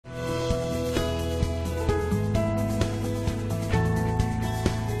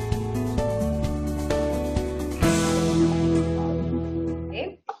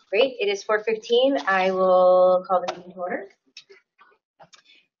it is 4:15. I will call the meeting to order.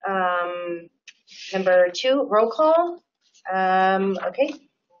 Number 2, roll call. Okay.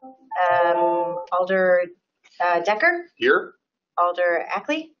 Alder Decker. Here. Alder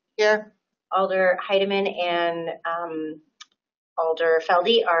Ackley. Here. Alder Heidemann and Alder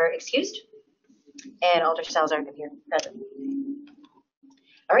Feldy are excused. And Alder Salzar here present.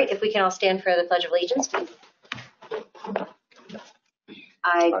 All right, if we can all stand for the Pledge of Allegiance, please.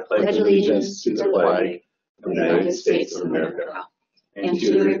 I pledge allegiance to the flag of the United States of America and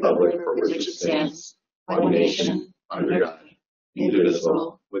to the republic for which it stands, one nation, under God,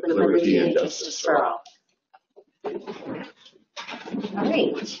 indivisible, with liberty and justice for all. All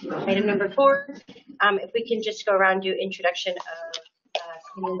right, item number 4. If we can just go around and do introduction of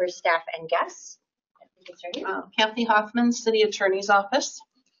members, staff, and guests. Kathy Hoffman, City Attorney's Office.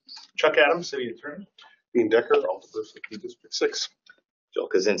 Chuck Adams, City Attorney. Dean Decker, Alderperson for District 6. Joel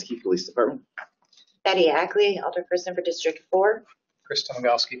Kaczynski, Police Department. Betty Ackley, Alderperson for District 4. Chris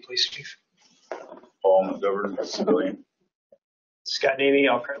Tomagowski, Police Chief. Paul McGovern, Civilian. Scott Davey,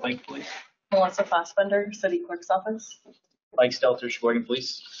 Elkhart Lake Police. Melissa Fossbender, City Clerk's Office. Mike Stelter, Sheboygan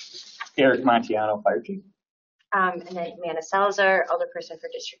Police. Eric Montiano, Fire Chief. And then Amanda Salazar, Alderperson for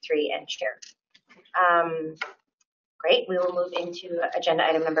District 3 and Chair. Great. We will move into agenda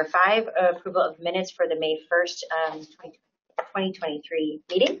item number 5, approval of minutes for the May 1st, 2023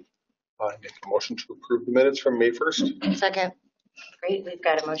 meeting. I make a motion to approve the minutes from May 1st. Second. Great. We've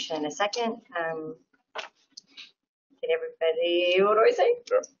got a motion and a second. Did everybody, what do I say?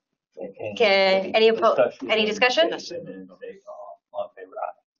 Yeah. Okay. Any discussion? All in favor,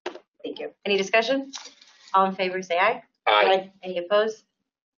 Thank you. Any discussion? All in favor, say aye. Aye. Any opposed?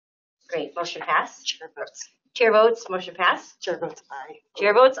 Great. Motion passed. Chair votes. Chair votes. Motion passed. Chair votes aye.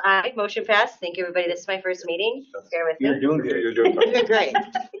 Chair votes aye. Motion passed. Thank you, everybody. This is my first meeting. Bear with me. You're doing good. You're doing You're great.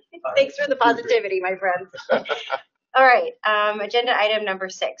 Thanks for the positivity, my friends. All right. Agenda item number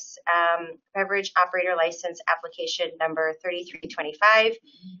 6, beverage operator license application number 3325,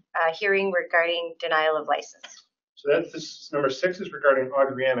 hearing regarding denial of license. So this number 6 is regarding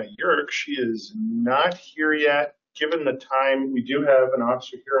Audriana Yerk. She is not here yet. Given the time, we do have an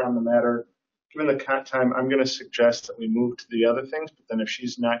officer here on the matter. Given the time, I'm going to suggest that we move to the other things, but then if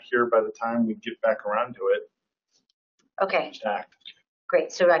she's not here by the time we get back around to it, Okay. act.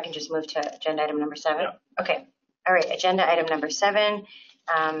 Great. So I can just move to agenda item number 7? Yeah. Okay. All right. Agenda item number 7,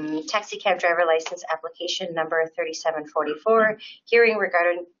 taxi cab driver license application number 3744, hearing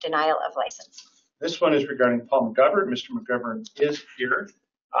regarding denial of license. This one is regarding Paul McGovern. Mr. McGovern is here.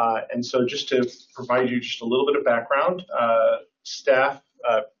 And so just to provide you just a little bit of background, staff,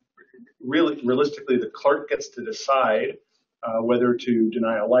 realistically, the clerk gets to decide whether to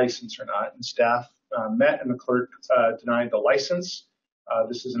deny a license or not. And staff met and the clerk denied the license.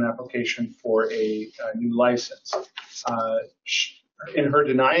 This is an application for a new license. In her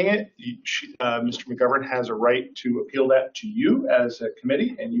denying it, Mr. McGovern has a right to appeal that to you as a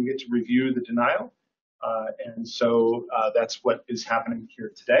committee, and you get to review the denial. And so that's what is happening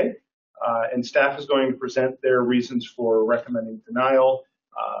here today. And staff is going to present their reasons for recommending denial.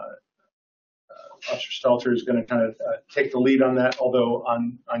 Officer Stelter is going to kind of take the lead on that, although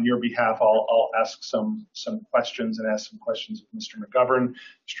on your behalf, I'll ask some questions and ask some questions of Mr. McGovern.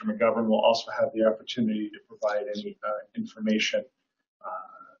 Mr. McGovern will also have the opportunity to provide any information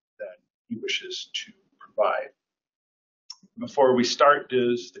that he wishes to provide. Before we start,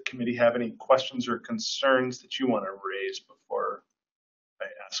 does the committee have any questions or concerns that you want to raise before I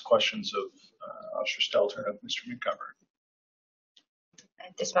ask questions of Officer Stelter and of Mr. McGovern?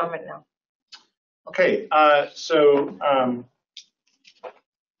 At this moment, no. Okay, so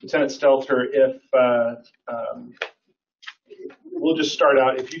Lieutenant Stelter, if we'll just start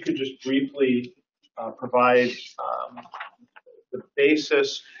out, if you could just briefly provide the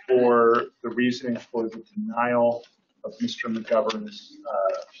basis for the reasoning for the denial of Mr. McGovern's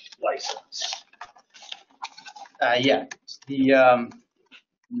license. Yeah, the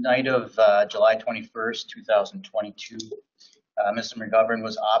night of July 21st, 2022, Mr. McGovern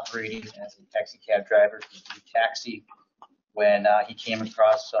was operating as a taxi cab driver for a taxi when he came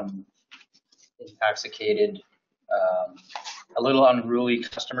across some intoxicated, a little unruly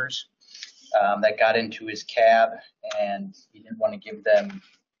customers that got into his cab, and he didn't want to give them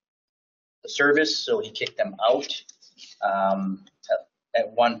the service, so he kicked them out. At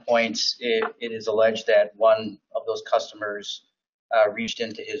one point, it is alleged that one of those customers reached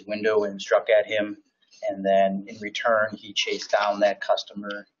into his window and struck at him, and then in return, he chased down that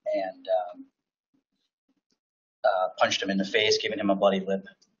customer and punched him in the face, giving him a bloody lip.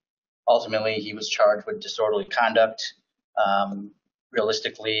 Ultimately, he was charged with disorderly conduct.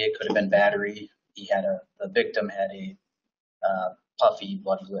 realistically, it could have been battery. The victim had a puffy,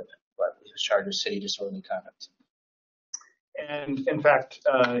 bloody lip, but he was charged with city disorderly conduct. And in fact,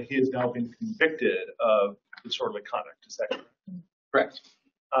 he has now been convicted of disorderly conduct. Is that correct?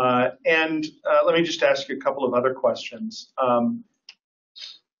 Correct. And let me just ask you a couple of other questions.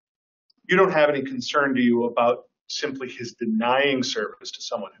 You don't have any concern, do you, about simply his denying service to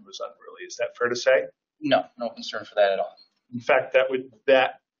someone who was unruly? Is that fair to say? No concern for that at all. In fact,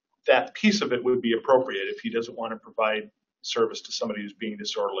 that piece of it would be appropriate if he doesn't want to provide service to somebody who's being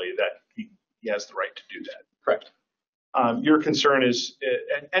disorderly, that he has the right to do that. Correct. Your concern is,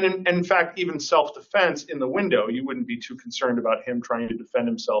 and in fact, even self-defense in the window, you wouldn't be too concerned about him trying to defend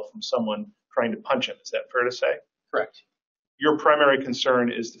himself from someone trying to punch him. Is that fair to say? Correct. Your primary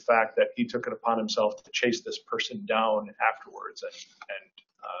concern is the fact that he took it upon himself to chase this person down afterwards and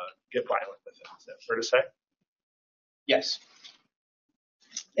get violent with him. Is that fair to say? Yes.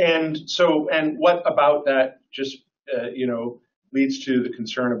 And what about that just, leads to the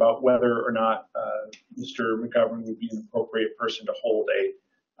concern about whether or not Mr. McGovern would be an appropriate person to hold a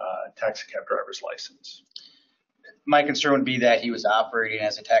taxi cab driver's license? My concern would be that he was operating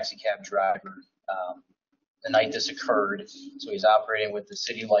as a taxi cab driver the night this occurred. So he's operating with the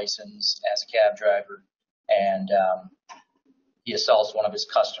city license as a cab driver, and he assaults one of his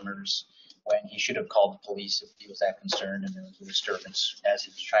customers when he should have called the police if he was that concerned, and there was a disturbance as he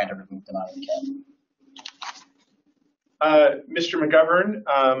was trying to remove them out of the cab. Mr. McGovern,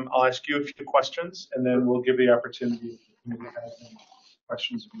 I'll ask you a few questions, and then we'll give the opportunity if you have any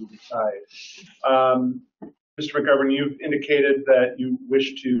questions if you decide. Mr. McGovern, you've indicated that you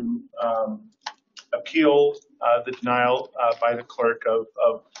wish to appeal the denial by the clerk of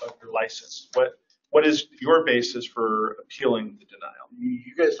your license. What is your basis for appealing the denial?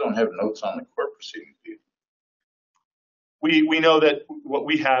 You guys don't have notes on the court proceedings, do you? We know that what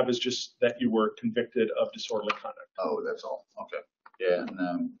we have is just that you were convicted of disorderly conduct. Oh, that's all. Okay. Yeah,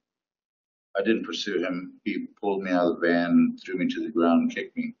 and I didn't pursue him. He pulled me out of the van, threw me to the ground, and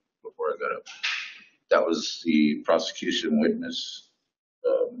kicked me before I got up. That was the prosecution witness,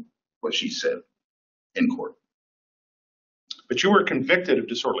 what she said in court. But you were convicted of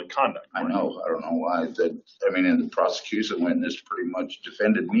disorderly conduct. I know. I don't know why. And the prosecution witness pretty much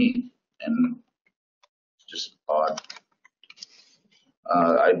defended me, and it's just odd.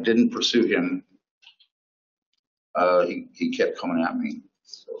 I didn't pursue him. He kept coming at me.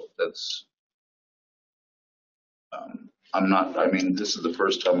 So that's, this is the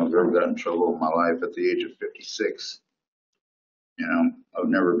first time I've ever gotten in trouble in my life at the age of 56. I've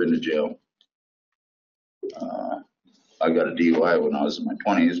never been to jail. I got a DUI when I was in my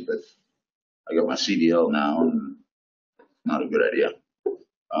 20s, but I got my CDL now, and not a good idea.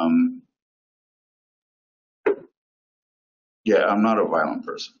 Yeah, I'm not a violent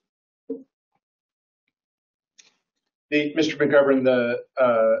person. Mr. McGovern,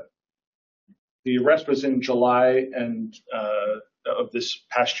 the arrest was in July of this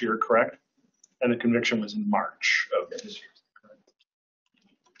past year, correct? And the conviction was in March of this year.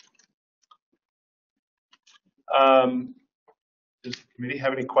 Does the committee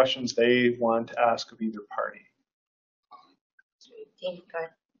have any questions they want to ask of either party? Go ahead.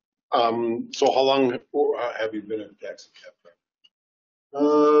 So how long have you been a taxi cab driver?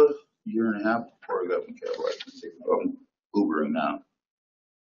 Year and a half before I got my cab license. I'm Ubering now,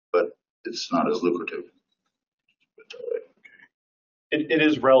 but it's not as lucrative. It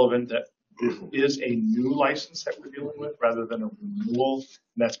is relevant that this is a new license that we're dealing with rather than a renewal.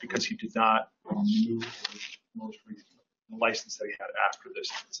 And that's because he did not renew the most recent license that he had after this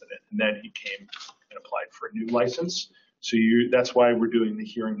incident. And then he came and applied for a new license. So that's why we're doing the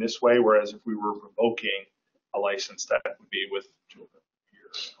hearing this way, whereas if we were revoking a license, that would be with a year.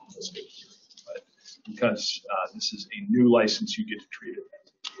 But because this is a new license, you get to treat it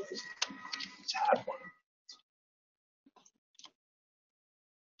as it's had one.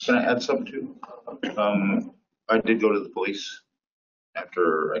 Can I add something too? I did go to the police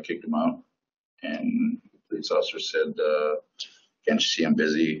after I kicked him out, and the police officer said, "Can't you see I'm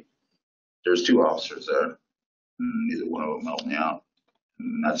busy?" There's two officers there. Neither one of them helped me out,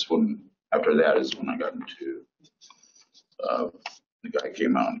 and after that is when I got into the guy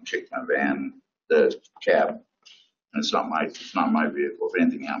came out and kicked my van, the cab, and it's not my vehicle. If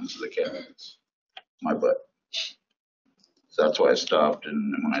anything happens to the cab, it's my butt. So that's why I stopped,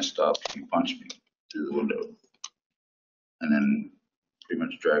 and when I stopped, he punched me through the window, and then pretty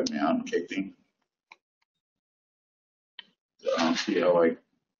much dragged me out and kicked me. So I don't see how I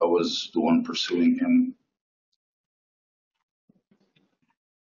was the one pursuing him.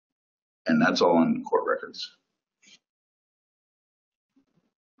 And that's all in court records.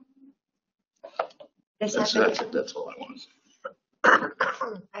 This That's happened, that's all I want to say.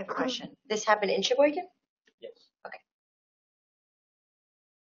 I have a question. This happened in Sheboygan? Yes.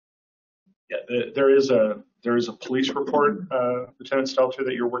 Yeah, there is a police report, Lieutenant Stelter,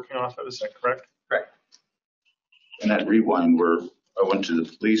 that you're working off of. Is that correct? Correct. And at Rewind, where I went to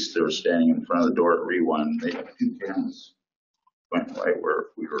the police, they were standing in front of the door at Rewind. They have 2 cameras pointing right where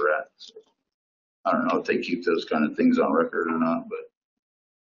we were at. So I don't know if they keep those kind of things on record or not, but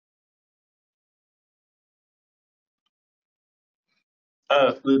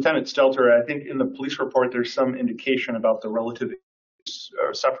Lieutenant Stelter, I think in the police report, there's some indication about the relative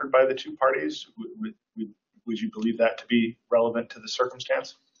suffered by the 2 parties. Would you believe that to be relevant to the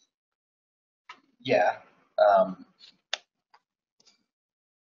circumstance? Yeah.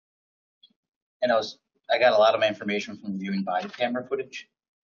 And I got a lot of my information from viewing body camera footage,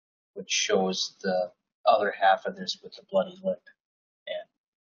 which shows the other half of this with the bloody lip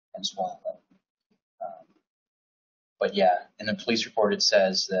and swollen lip. But yeah, in the police report, it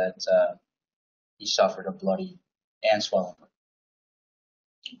says that he suffered a bloody and swollen lip.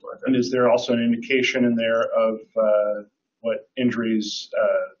 And is there also an indication in there of what injuries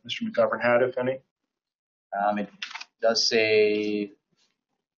Mr. McGovern had, if any? It does say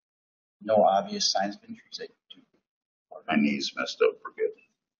no obvious signs of injuries. my knees messed up for good.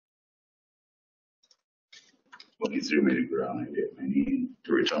 When he threw me to the ground, I hit my knee.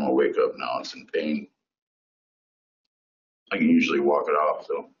 Every time I wake up now, it's in pain. I can usually walk it off,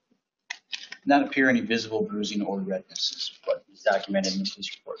 though. Not appear any visible bruising or redness, but it's documented in the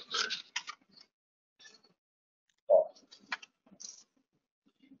police report.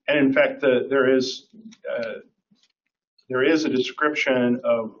 And in fact, there is a description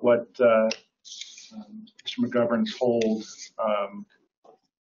of what Mr. McGovern told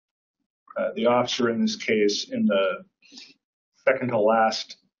the officer in this case in the second to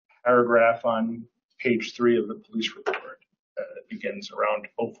last paragraph on page 3 of the police report. It begins around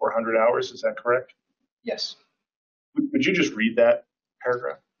 0400 hours. Is that correct? Yes. Would you just read that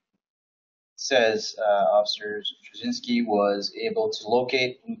paragraph? It says Officer Straczynski was able to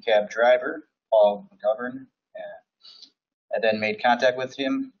locate blue cab driver Paul McGovern. I then made contact with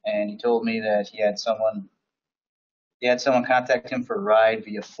him, and he told me that he had someone contact him for a ride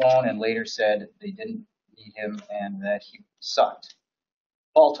via phone, and later said they didn't need him and that he sucked.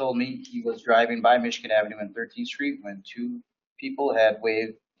 Paul told me he was driving by Michigan Avenue and 13th Street when 2 people had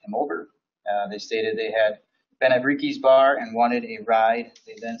waved him over. They stated they had been at Ricky's bar and wanted a ride.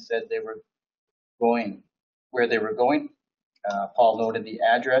 They then said they were going where they were going. Paul noted the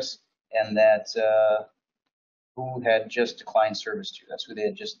address and that who had just declined service to. That's who they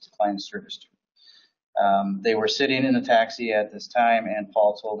had just declined service to. They were sitting in a taxi at this time, and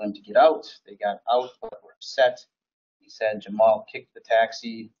Paul told them to get out. They got out but were upset. He said Jamal kicked the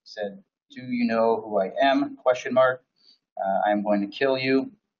taxi, said, "Do you know who I am?" ? I'm going to kill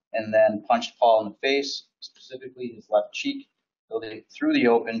you, and then punched Paul in the face, specifically his left cheek, through the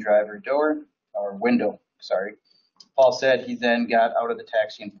open driver window. Paul said he then got out of the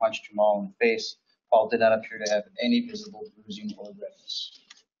taxi and punched Jamal in the face. Paul did not appear to have any visible bruising or redness.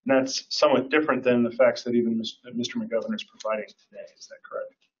 And that's somewhat different than the facts that even Mr. McGovern is providing today. Is that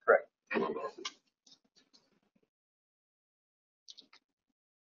correct? Correct.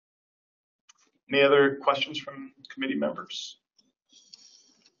 Any other questions from committee members?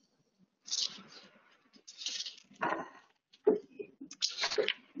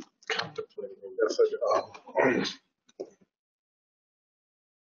 Contemplating. Yes, I do.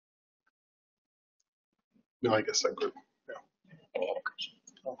 No, I guess I could.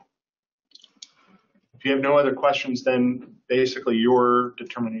 Yeah. If you have no other questions, then basically your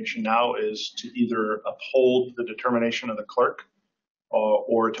determination now is to either uphold the determination of the clerk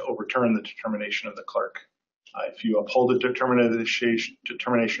or to overturn the determination of the clerk. If you uphold the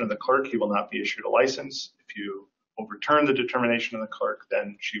determination of the clerk, he will not be issued a license. If you overturn the determination of the clerk,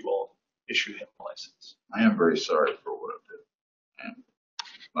 then she will issue him a license. I am very sorry for what I did. And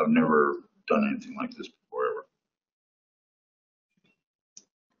I've never done anything like this before, ever.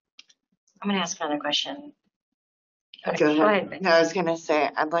 I'm going to ask another question. Go Go ahead. ahead. No, I was going to say,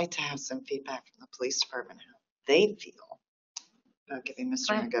 I'd like to have some feedback from the police department, how they feel about giving Mr.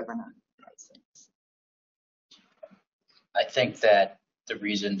 Go ahead. McGovern a license. I think that the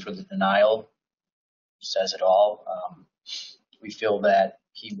reason for the denial says it all. We feel that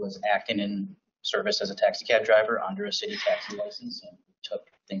he was acting in service as a taxi cab driver under a city taxi license and took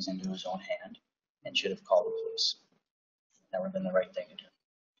things into his own hand and should have called the police. That would have been the right thing to do.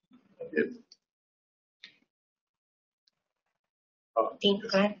 Dean, go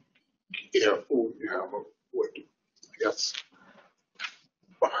ahead. Yeah, well, you have what I guess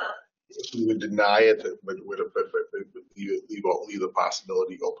if we would deny it, it would leave the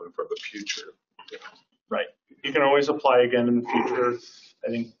possibility open for the future. Right. You can always apply again in the future. I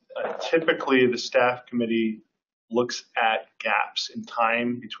think typically the staff committee looks at gaps in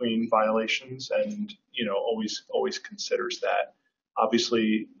time between violations and, always considers that.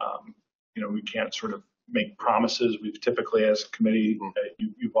 Obviously, we can't sort of make promises. We've typically, as a committee,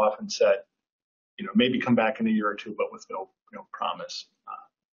 you've often said, maybe come back in a year or two, but with no promise.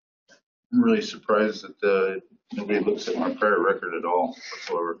 I'm really surprised that nobody looks at my prior record at all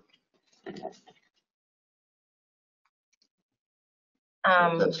whatsoever.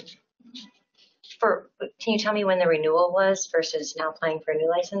 Can you tell me when the renewal was versus now applying for a new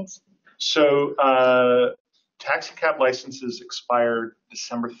license? So taxi cab licenses expired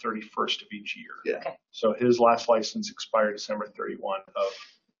December 31st of each year. Yeah. Okay. So his last license expired December 31 of.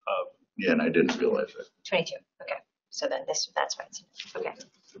 Yeah, and I didn't realize it. 22. Okay. So then that's why it's okay.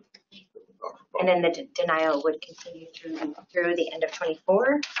 And then the denial would continue through the end of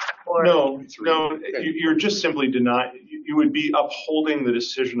 24, or No, you're just simply denying. You would be upholding the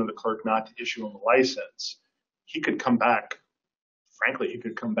decision of the clerk not to issue him a license. He could come back. Frankly, he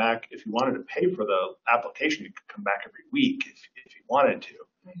could come back if he wanted to pay for the application. He could come back every week if he wanted to,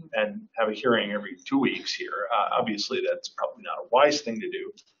 and have a hearing every 2 weeks here. Obviously, that's probably not a wise thing to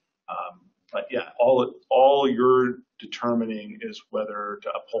do. But yeah, all you're determining is whether to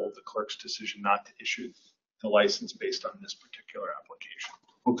uphold the clerk's decision not to issue the license based on this particular application.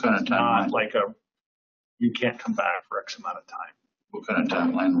 What kind of Not timeline? like you can't come back for X amount of time. What kind of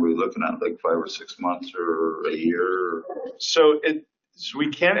timeline were we looking at? Like 5 or 6 months or a year? So we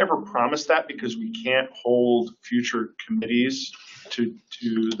can't ever promise that because we can't hold future committees to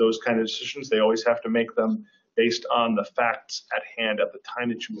those kind of decisions. They always have to make them based on the facts at hand at the time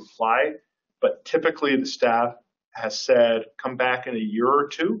that you apply. But typically the staff has said, come back in a year or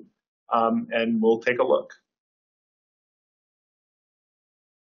two, and we'll take a look.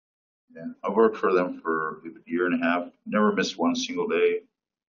 Yeah, I've worked for them for a year and a half. Never missed one single day.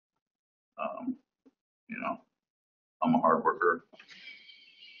 I'm a hard worker.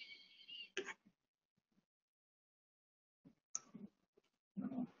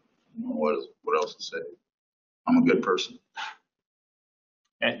 What else to say? I'm a good person.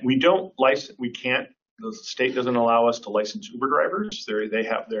 And we don't license. We can't. The state doesn't allow us to license Uber drivers. They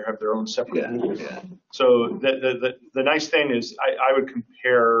have their own separate rules. Yeah. So the nice thing is I would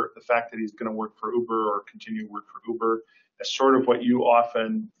compare the fact that he's going to work for Uber or continue to work for Uber as sort of what you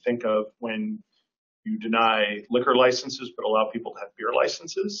often think of when you deny liquor licenses but allow people to have beer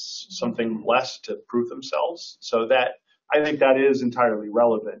licenses, something less to prove themselves. So that I think that is entirely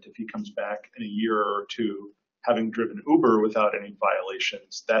relevant if he comes back in a year or two having driven Uber without any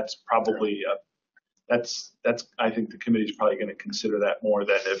violations. That's probably I think the committee's probably going to consider that more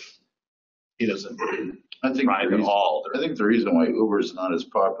than if he doesn't drive at all. I think the reason why Uber is not as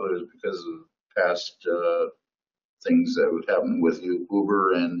popular is because of past things that would happen with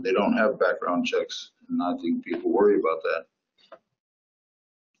Uber, and they don't have background checks, and I think people worry about that.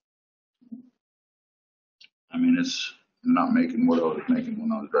 I mean, I'm not making what I was making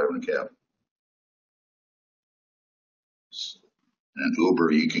when I was driving a cab. And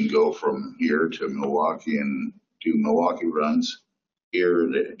Uber, you can go from here to Milwaukee and do Milwaukee runs.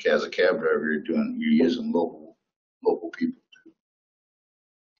 Here, as a cab driver, you're using local people to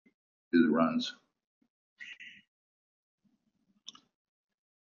do the runs.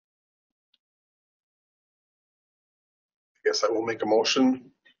 I guess I will make a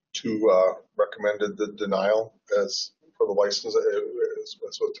motion to recommend the denial as for the license as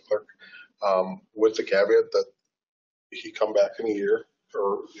with the clerk, with the caveat that he come back in a year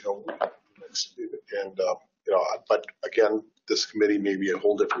or, but again, this committee may be a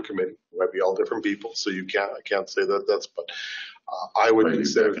whole different committee. It might be all different people. So I can't say but I would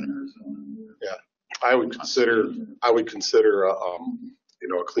consider, I would consider, a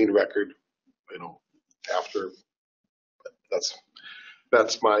clean record, after that's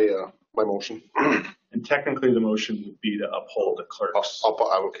my motion. And technically, the motion would be to uphold the clerk's.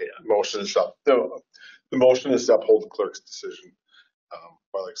 Okay. Motion is up. No, the motion is to uphold the clerk's decision.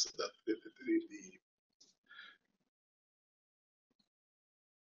 Well, like I said,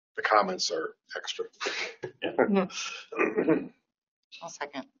 the comments are extra. I'll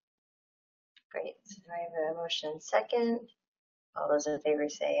second. great. So I have a motion second. All those in favor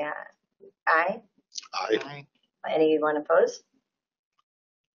say aye. Aye. Anyone opposed?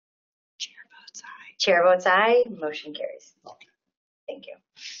 Chair votes aye. Chair votes aye. Motion carries. Okay. Thank you.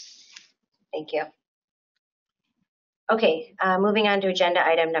 Thank you. Okay, moving on to agenda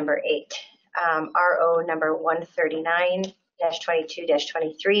item number 8. RO number 139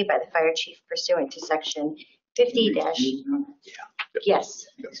 2022-23 by the fire chief pursuant to section 50 Yes,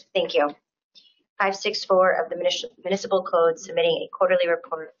 thank you. 564 of the municipal code, submitting a quarterly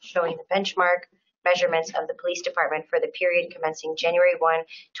report showing the benchmark measurements of the police department for the period commencing January 1,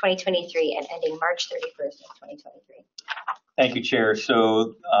 2023 and ending March 31st of 2023. Thank you, Chair.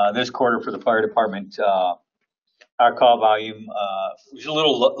 So this quarter for the fire department, our call volume was a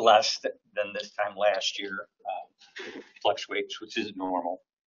little less than this time last year. Fluctuates, which is normal.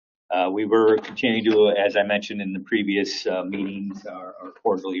 We were continuing to, as I mentioned in the previous meetings, our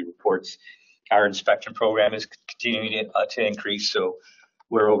quarterly reports, our inspection program is continuing to increase. So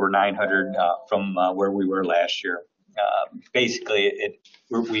we're over 900 from where we were last year. Basically,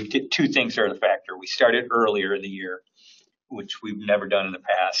 we did two things are the factor. We started earlier in the year, which we've never done in the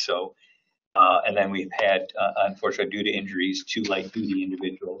past. So, and then we've had, unfortunately, due to injuries, 2 light duty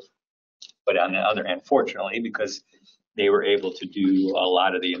individuals. But on the other hand, fortunately, because they were able to do a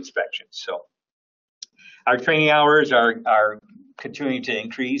lot of the inspections. So our training hours are continuing to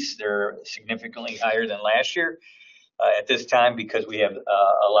increase. They're significantly higher than last year at this time because we have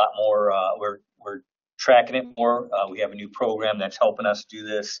a lot more, we're tracking it more. We have a new program that's helping us do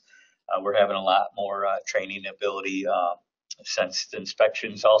this. We're having a lot more training ability since the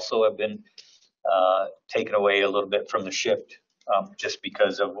inspections also have been taken away a little bit from the shift just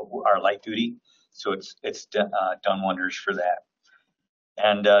because of our light duty. So it's done wonders for that.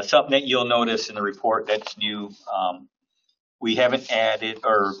 And something that you'll notice in the report that's new, we haven't added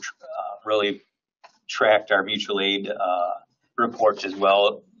or really tracked our mutual aid reports as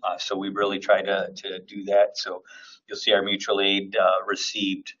well. So we really try to do that. So you'll see our mutual aid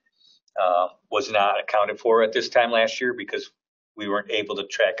received was not accounted for at this time last year because we weren't able to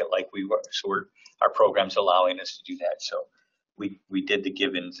track it like we were. So our program's allowing us to do that. So we did the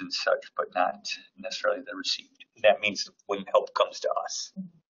give-ins and such, but not necessarily the received. That means when help comes to us.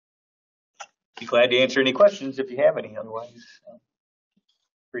 Be glad to answer any questions if you have any. Otherwise,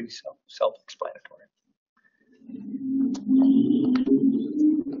 pretty self-explanatory.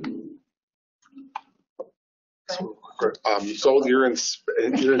 So your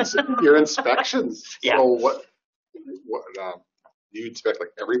inspections. Yeah. So what do you inspect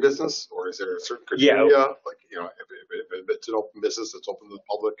like every business, or is there a certain criteria? Yeah. Like if it's an open business that's open to the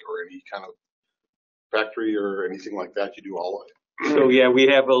public, or any kind of factory or anything like that, you do all of it. So yeah, we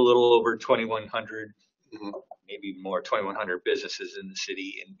have a little over 2,100, maybe more, 2,100 businesses in the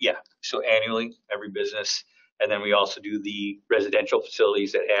city, and yeah. So annually, every business, and then we also do the residential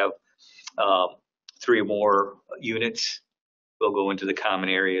facilities that have 3 or more units. We'll go into the common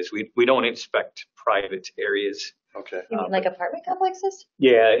areas. We don't inspect private areas. Okay. You mean like apartment complexes?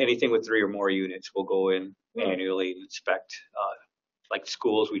 Yeah, anything with 3 or more units, we'll go in annually and inspect. Like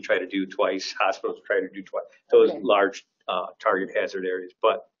schools, we try to do twice. Hospitals try to do twice. Those large target hazard areas,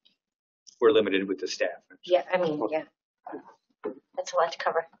 but we're limited with the staff. Yeah, I mean, yeah. That's a lot to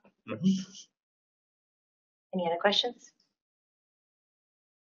cover. Any other questions?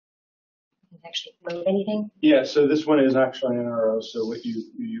 Actually move anything? Yeah, so this one is actually an NRO. So what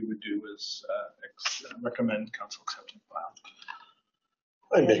you would do is recommend council accept and file.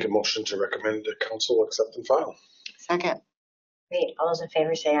 I make a motion to recommend the council accept and file. Second. Great. All those in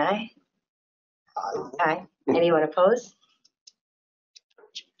favor say aye. Aye. Anyone opposed?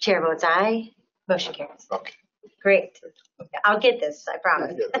 Chair votes aye. Motion carries. Okay. Great. I'll get this, I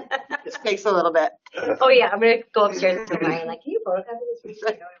promise. This takes a little bit. Oh yeah, I'm gonna go upstairs and say, like, can you photocopy this? You know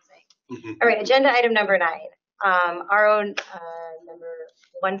what I'm saying? All right, agenda item number 9. Our own number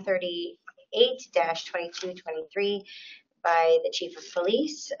 138-2223 by the Chief of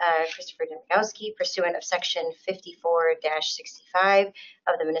Police, Christopher Demkowski, pursuant of section 54-65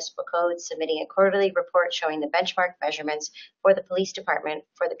 of the Municipal Code, submitting a quarterly report showing the benchmark measurements for the police department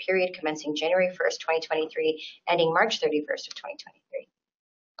for the period commencing January 1st, 2023, ending March 31st of 2023.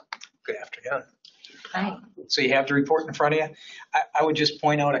 Good afternoon. Hi. So you have the report in front of you. I would just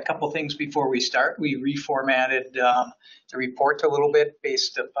point out a couple things before we start. We reformatted the report a little bit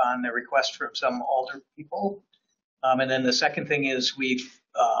based upon the request from some older people. And then the second thing is we've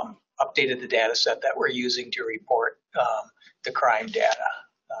updated the data set that we're using to report the crime data.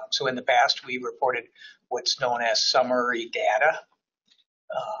 So in the past, we reported what's known as summary data.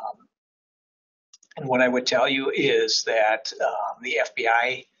 And what I would tell you is that the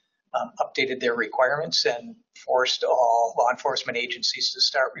FBI updated their requirements and forced all law enforcement agencies to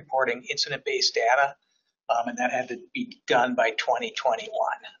start reporting incident-based data. And that had to be done by 2021.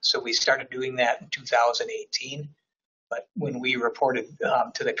 So we started doing that in 2018. But when we reported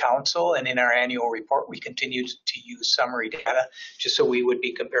to the council and in our annual report, we continued to use summary data just so we would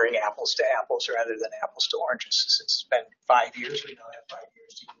be comparing apples to apples rather than apples to oranges. Since it's been 5 years, we now have 5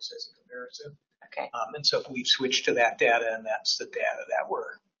 years to use as a comparison. Okay. And so we've switched to that data, and that's the data that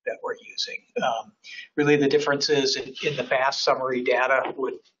we're using. Really, the differences in the past, summary data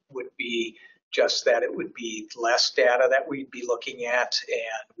would be just that it would be less data that we'd be looking at,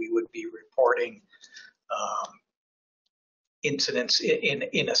 and we would be reporting incidents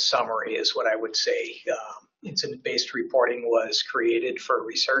in a summary is what I would say. Incident-based reporting was created for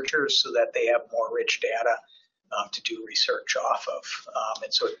researchers so that they have more rich data to do research off of.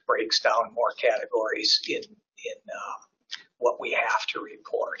 And so it breaks down more categories in what we have to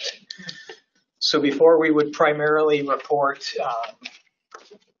report. So before we would primarily report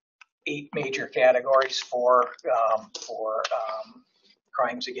 8 major categories for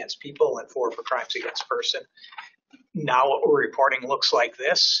crimes against people and 4 for crimes against person. Now what we're reporting looks like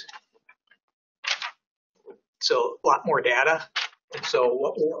this. So a lot more data. And so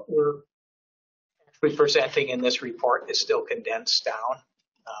what we're presenting in this report is still condensed down.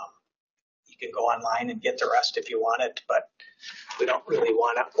 You can go online and get the rest if you want it, but we don't really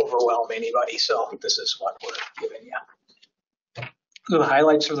want to overwhelm anybody. So this is what we're giving you. The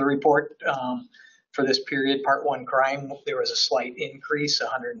highlights of the report for this period, Part 1 crime, there was a slight increase,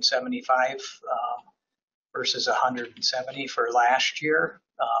 175 versus 170 for last year.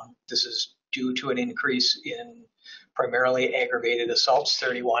 This is due to an increase in primarily aggravated assaults,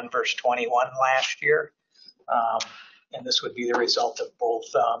 31 versus 21 last year. And this would be the result of both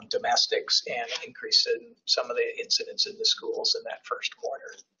domestics and an increase in some of the incidents in the schools in that first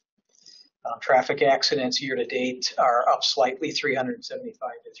quarter. Traffic accidents year to date are up slightly,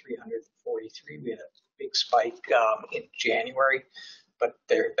 375 to 343. We had a big spike in January, but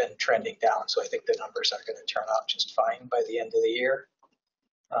they've been trending down. So I think the numbers are going to turn out just fine by the end of the year.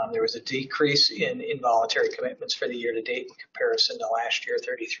 There was a decrease in involuntary commitments for the year to date in comparison to last year,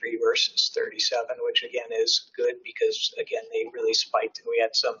 33 versus 37, which again is good because again, they really spiked and we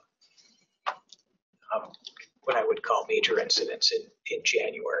had some what I would call major incidents in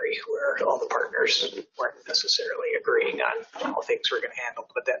January where all the partners weren't necessarily agreeing on how things were going to handle,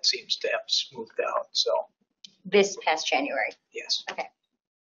 but that seems to have smoothed out. So This past January. yes. Okay.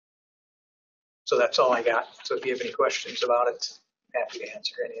 So that's all I got. So if you have any questions about it, happy to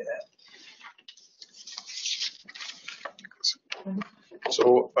answer any of that.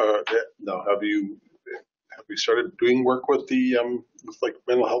 So now have you started doing work with the with like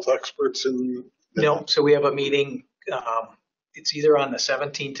mental health experts in? No, so we have a meeting. It's either on the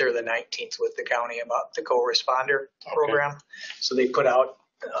 17th or the 19th with the county about the co-responder program. So they put out,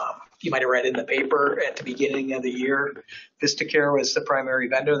 you might have read in the paper at the beginning of the year, VistaCare was the primary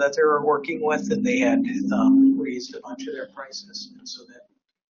vendor that they were working with, and they had raised a bunch of their prices. And so that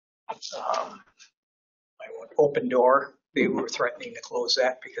Open Door, they were threatening to close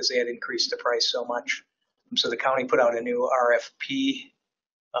that because they had increased the price so much. And so the county put out a new RFP,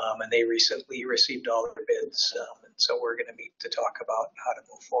 and they recently received all their bids. And so we're going to meet to talk about how to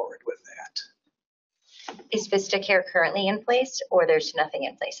move forward with that. Is VistaCare currently in place or there's nothing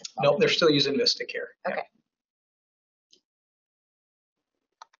in place at the moment? No, they're still using VistaCare. Okay.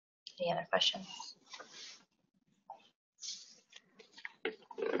 Any other questions?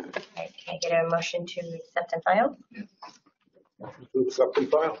 All right, can I get a motion to accept and file? Accept and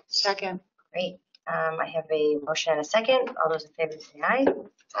file. Second. Great. I have a motion and a second. All those in favor say aye.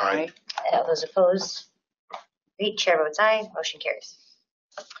 Aye. All those opposed? Great. Chair votes aye. Motion carries.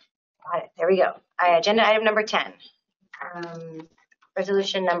 Got it. There we go. Agenda item number 10.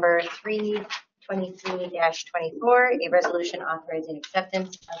 Resolution number 323-24, a resolution authorizing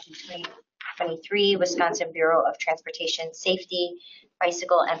acceptance of the 2023 Wisconsin Bureau of Transportation Safety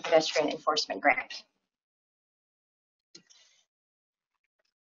Bicycle and Pedestrian Enforcement Grant.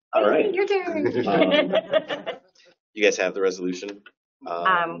 All right. Your turn. You guys have the resolution?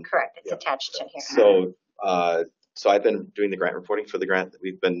 Correct. It's yeah. attached to here. So I've been doing the grant reporting for the grant that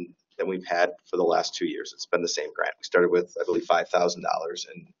we've had for the last 2 years. It's been the same grant. We started with, I believe, $5,000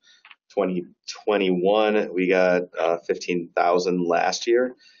 in 2021. We got $15,000 last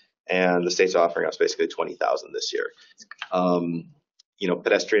year, and the state's offering us basically $20,000 this year.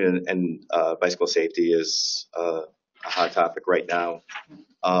 Pedestrian and bicycle safety is a hot topic right now.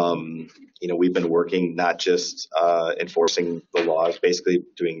 We've been working not just enforcing the laws, basically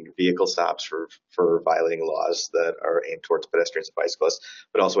doing vehicle stops for violating laws that are aimed towards pedestrians and bicyclists,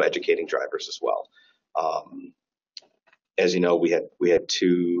 but also educating drivers as well. As you know, we had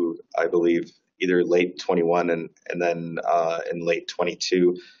 2, I believe, either late 21 and then in late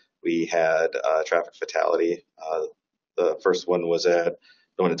 22, we had a traffic fatality The first one was the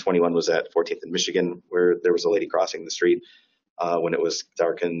one in 21 was at 14th in Michigan, where there was a lady crossing the street when it was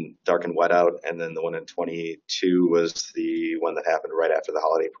dark and wet out. And then the one in 22 was the one that happened right after the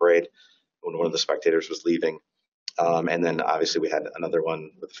holiday parade when one of the spectators was leaving. And then obviously we had another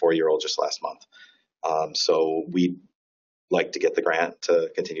one with a 4-year-old just last month. So we like to get the grant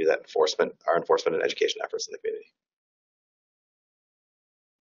to continue that our enforcement and education efforts in the community.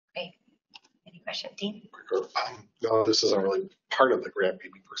 Great. Any question, Dean? No, this isn't really part of the grant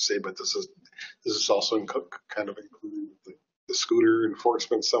maybe per se, but this is also kind of including the scooter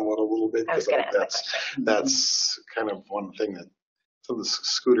enforcement somewhat a little bit. I was going to ask that question. That's kind of one thing that some of the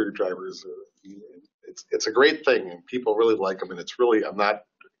scooter drivers it's a great thing and people really like them, and it's really, I'm not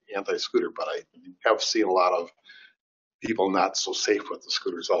anti-scooter, but I have seen a lot of people not so safe with the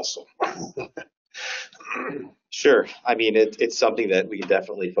scooters also. Sure. I mean, it's something that we can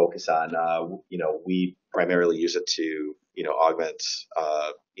definitely focus on. We primarily use it to, augment,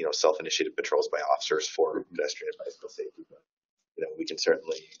 self-initiated patrols by officers for pedestrian and bicycle safety. But, we can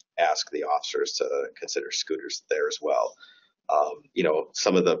certainly ask the officers to consider scooters there as well.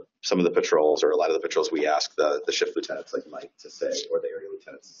 Some of the patrols, or a lot of the patrols, we ask the shift lieutenants like Mike to say, or the area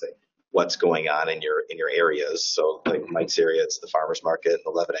lieutenants to say, what's going on in your areas. So like Mike's area, it's the farmers market,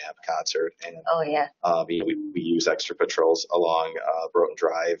 the 11 amp concert, and Oh, yeah. we use extra patrols along Broughton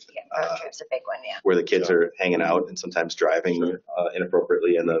Drive, Yeah, road trip's a big one, yeah. where the kids are hanging out and sometimes driving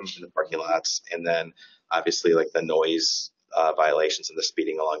inappropriately in the parking lots, and then obviously like the noise violations and the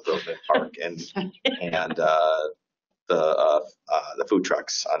speeding along Broughton Park and the food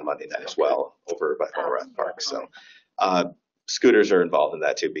trucks on Monday night as well over by Homereth Park. So scooters are involved in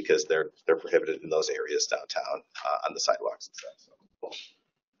that too because they're prohibited in those areas downtown on the sidewalks and stuff. So.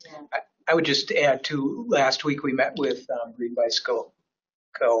 I would just add to last week we met with Green Bicycle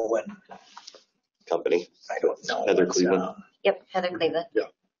Co. and Company. I don't know. Heather Cleveland. Yep, Heather Cleveland. Yeah.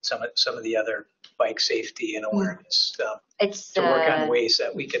 Some of the other bike safety and awareness It's to work on ways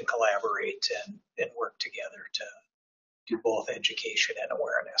that we can collaborate and work together to do both education and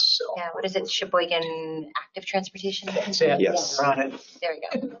awareness. So yeah, what is it? Sheboygan Active Transportation? that's it. Yes. We're on it. There we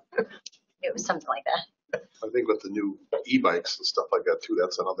go. It was something like that. I think with the new e-bikes and stuff like that too,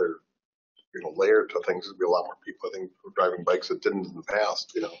 that's another layer to things. There'll be a lot more people, I think, who are driving bikes that didn't in the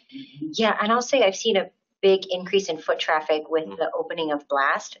past. Yeah, and I'll say I've seen a big increase in foot traffic with the opening of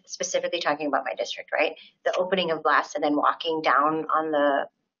Blast, specifically talking about my district, right? The opening of Blast and then walking down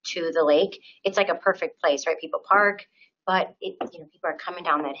to the lake. It's like a perfect place, right? People park, but people are coming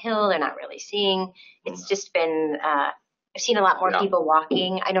down that hill. They're not really seeing. It's just been, I've seen a lot more people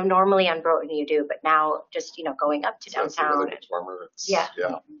walking. I know normally on Broughton you do, but now just, going up to downtown. Yeah.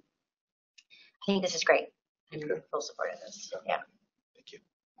 I think this is great. I'm full support of this. Yeah. Thank you.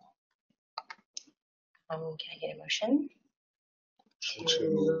 Can I get a motion?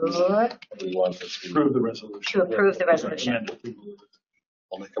 Approve the resolution. To approve the resolution.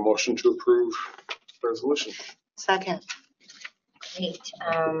 I'll make a motion to approve the resolution. Second. Great.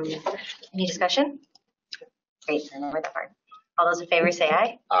 Any discussion? Great. I remember that part. All those in favor say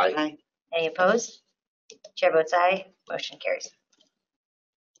aye. Aye. Aye. Any opposed? Chair votes aye. Motion carries.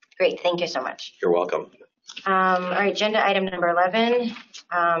 Great. Thank you so much. You're welcome. All right. Agenda item number 11,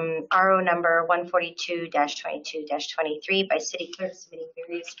 RO number 142-22-23 by city clerk submitting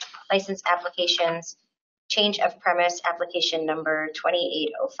various license applications. Change of premise application number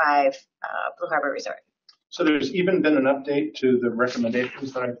 2805, Blue Harbor Resort. So there's even been an update to the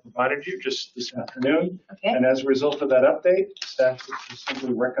recommendations that I provided you just this afternoon. Okay. And as a result of that update, staff is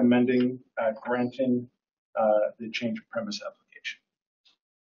simply recommending granting the change of premise application.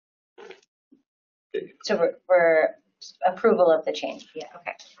 So we're approval of the change. Yeah.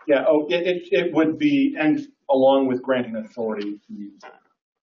 Okay. Yeah. Oh, it would be, and along with granting authority to use it.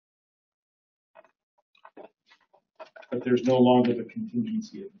 But there's no longer the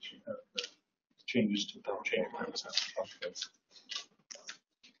contingency of the changes to the change of premise application.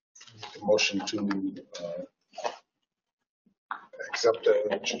 Motion to accept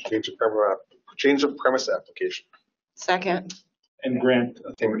a change of premise application Second. And grant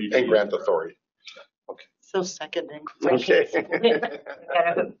authority. and grant authority. So seconding. Okay. We've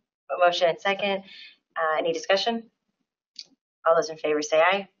got a motion and second. Any discussion? All those in favor say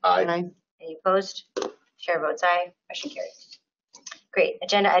aye. Aye. Aye. Any opposed? Chair votes aye. Motion carries. Great.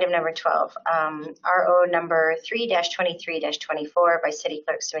 Agenda item number 12, RO number 3-23-24 by city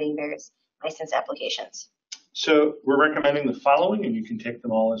clerk submitting various license applications. So we're recommending the following, and you can take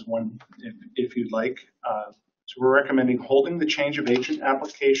them all as one if you'd like. So we're recommending holding the change of agent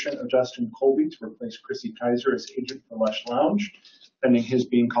application of Justin Colby to replace Chrissy Kaiser as agent for Lush Lounge. pending his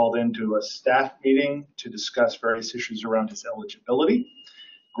being called into a staff meeting to discuss various issues around his eligibility,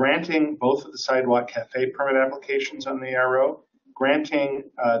 granting both of the sidewalk cafe permit applications on the RO, granting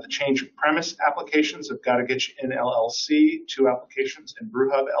the change of premise applications of Gotta Get You In LLC, 2 applications, and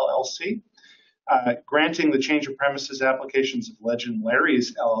Brewhub LLC, granting the change of premises applications of Legend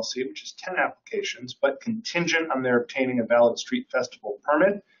Larry's LLC, which is 10 applications, but contingent on their obtaining a valid street festival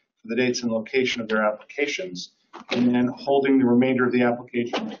permit for the dates and location of their applications, and then holding the remainder of the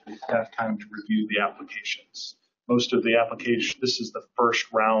application for staff time to review the applications. Most of the application, this is the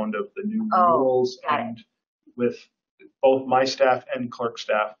first round of the new renewals, and with both my staff and clerk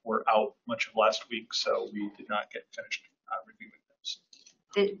staff were out much of last week, so we did not get finished reviewing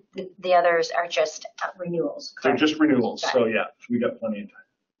those. The others are just renewals, correct? They're just renewals, so yeah, we got plenty of time.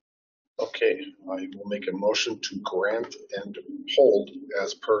 Okay, I will make a motion to grant and hold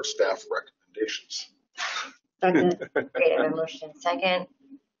as per staff recommendations. Second. Great, I have a motion second.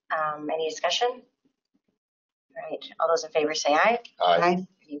 Any discussion? All right, all those in favor say aye. Aye.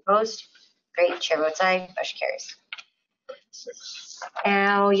 Any opposed? Great, chair votes aye, motion carries. 6.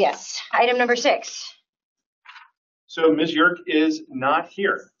 Now, yes, item number 6. So Ms. Yerk is not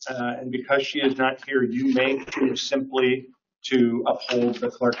here, and because she is not here, you may choose simply to uphold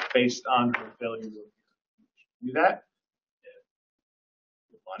the clerk based on her failure to do that.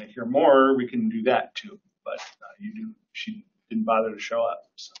 If you want to hear more, we can do that too, but she didn't bother to show up.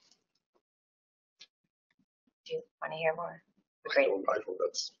 So. Do you want to hear more? I Great. don't,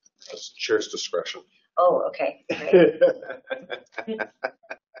 that's chair's discretion. Oh, okay, great.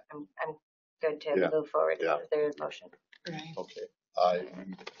 I'm good to move forward with the motion. Right. Okay,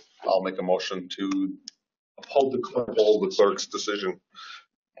 I'll make a motion to Uphold the clerk's decision,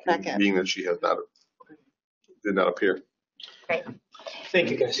 Second. being that she did not appear. Great.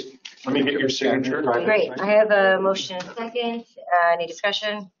 Thank you, guys. Let me get your signature. Great. I have a motion and a second. Any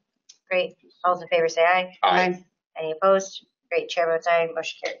discussion? Great. All those in favor say aye. Aye. Any opposed? Great. Chair votes aye.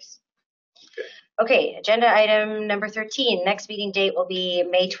 Motion carries. Okay. Agenda item number 13. Next meeting date will be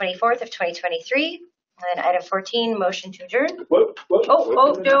May 24th of 2023. And then item 14, motion to adjourn. Whoop, whoop,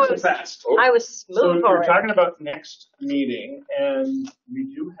 Oh, no. Fast. I was So moving you're forward. talking about next meeting, and we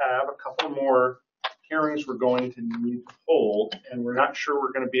do have a couple more hearings we're going to need to hold, and we're not sure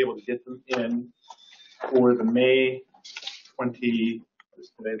we're going to be able to get them in for the May 20.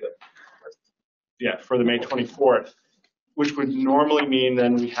 Is today for the May 24th, which would normally mean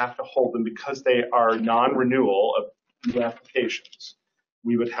then we have to hold them because they are non-renewal of new applications.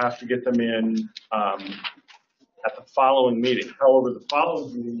 We would have to get them in at the following meeting. However, the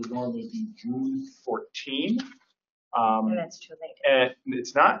following meeting would normally be June 14. That's too late. And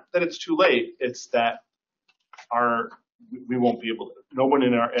it's not that it's too late, it's that we won't be able to, no one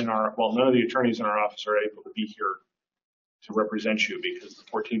none of the attorneys in our office are able to be here to represent you because the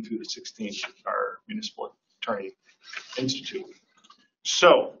 14th through the 16th is our Municipal Attorney Institute.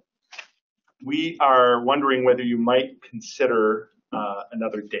 So we are wondering whether you might consider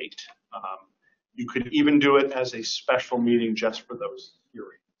another date. You could even do it as a special meeting just for those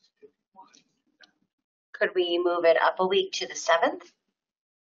hearings. Could we move it up a week to the 7th?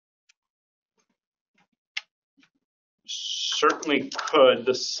 Certainly could.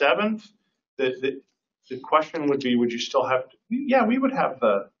 The 7th, the question would be, would you still have to, we would have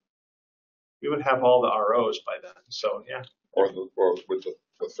all the ROs by then. So yeah. Or with the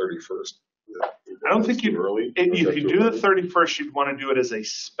 31st. I don't think you'd early. If you do the 31st, you'd want to do it as a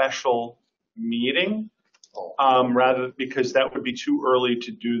special meeting, rather because that would be too early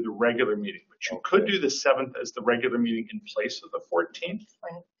to do the regular meeting. But you could do the 7th as the regular meeting in place of the 14th.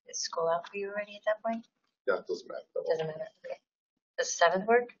 When is school out for you already at that point? Yeah, it doesn't matter. Doesn't matter. Okay. Does 7th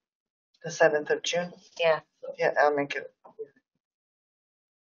work? The 7th of June? Yeah. Yeah, I'll make it.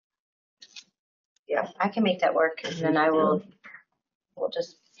 Yeah, I can make that work, and then we'll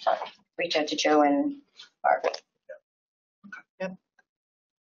just reach out to Joe and Barb. Yep.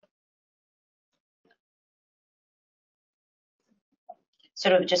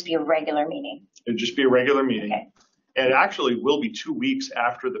 So it would just be a regular meeting. It'd just be a regular meeting. Okay. And it actually will be 2 weeks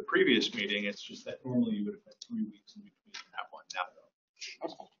after the previous meeting. It's just that normally you would have had 3 weeks in between that one.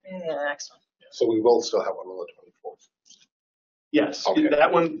 Yeah, the next one. So we will still have one on the 24th. Yes, Okay.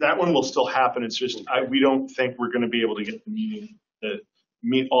 that one will still happen. It's just we don't think we're going to be able to get the meeting to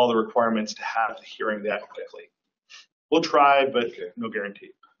meet all the requirements to have the hearing that quickly. We'll try, but no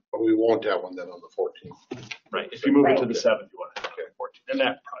guarantee. But we won't have one then on the 14th. Right. If you move it to the 7th, you want to have it on the 14th, and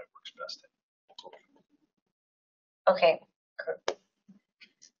that probably works best. Okay.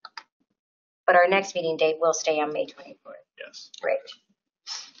 But our next meeting date will stay on May 24th. Yes. Right.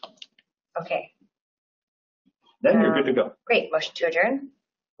 Okay. Then you're good to go. Great. Motion to adjourn.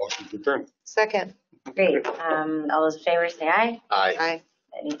 Motion to adjourn. Second. Great. All those in favor say aye. Aye. Aye.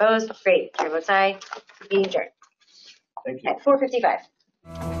 Any opposed? Great. Chair votes aye. Meeting adjourned Thank you. at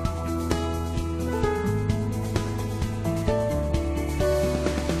 4:55.